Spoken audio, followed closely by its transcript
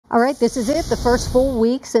All right, this is it. The first full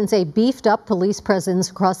week since a beefed-up police presence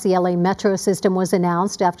across the LA metro system was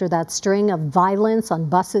announced after that string of violence on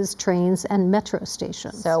buses, trains, and metro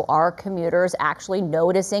stations. So are commuters actually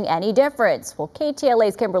noticing any difference? Well,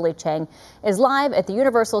 KTLA's Kimberly Cheng is live at the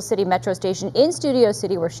Universal City Metro Station in Studio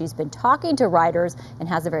City, where she's been talking to riders and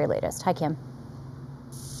has the very latest. Hi, Kim.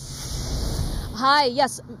 Hi,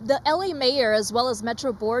 yes, the LA mayor as well as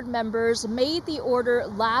Metro board members made the order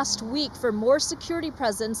last week for more security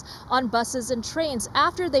presence on buses and trains.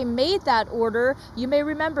 After they made that order, you may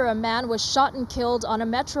remember a man was shot and killed on a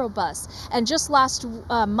Metro bus. And just last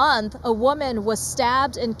month, a woman was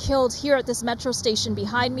stabbed and killed here at this Metro station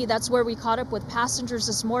behind me. That's where we caught up with passengers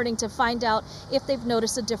this morning to find out if they've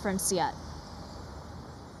noticed a difference yet.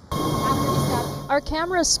 Our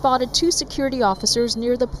cameras spotted two security officers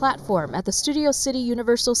near the platform at the Studio City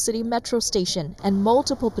Universal City Metro Station and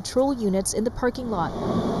multiple patrol units in the parking lot.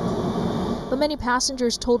 But many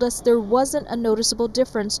passengers told us there wasn't a noticeable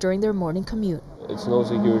difference during their morning commute. It's no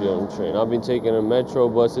security on the train. I've been taking the Metro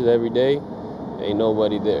buses every day. Ain't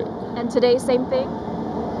nobody there. And today, same thing?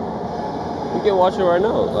 You can watch it right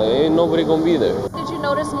now. Like, ain't nobody gonna be there. Did you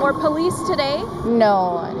notice more police today?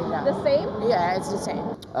 No, I did not. The same? Yeah, it's the same.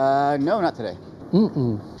 No, not today.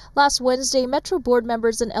 Last Wednesday, Metro board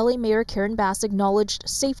members and LA Mayor Karen Bass acknowledged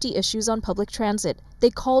safety issues on public transit. They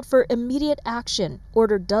called for immediate action,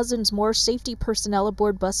 ordered dozens more safety personnel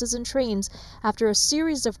aboard buses and trains after a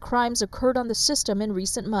series of crimes occurred on the system in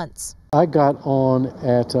recent months. I got on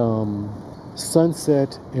at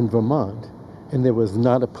Sunset in Vermont, and there was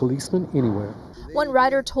not a policeman anywhere. One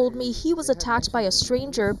rider told me he was attacked by a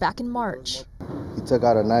stranger back in March. He took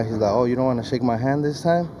out a knife. He's like, "Oh, you don't want to shake my hand this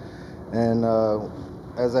time?" And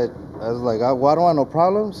as I was like, "Well, I don't want no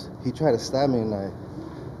problems," he tried to stab me, and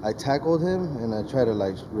I tackled him, and I tried to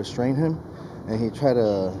like restrain him, and he tried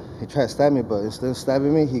to stab me, but instead of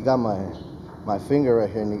stabbing me, he got my finger right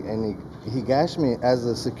here, and he gashed me. As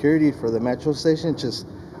the security for the metro station just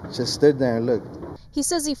stood there and looked. He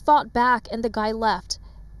says he fought back and the guy left.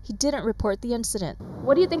 He didn't report the incident.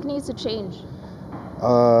 What do you think needs to change?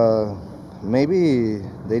 Maybe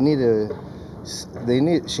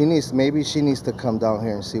she needs to come down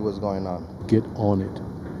here and see what's going on. Get on it.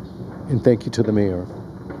 And thank you to the mayor.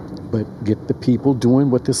 But get the people doing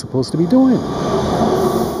what they're supposed to be doing.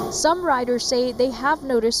 Some riders say they have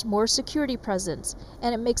noticed more security presence,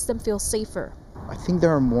 and it makes them feel safer. I think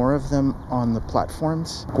there are more of them on the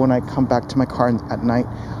platforms. When I come back to my car at night,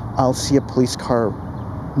 I'll see a police car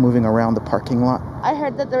moving around the parking lot. I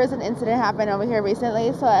heard that there was an incident happen over here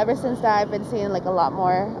recently, so ever since that I've been seeing like a lot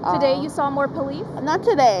more. Today you saw more police? Not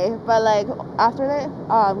today, but like after that,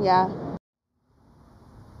 yeah.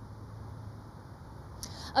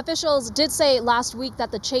 Officials did say last week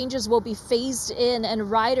that the changes will be phased in and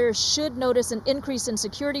riders should notice an increase in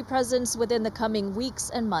security presence within the coming weeks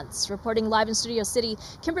and months. Reporting live in Studio City,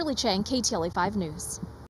 Kimberly Cheng, KTLA 5 News.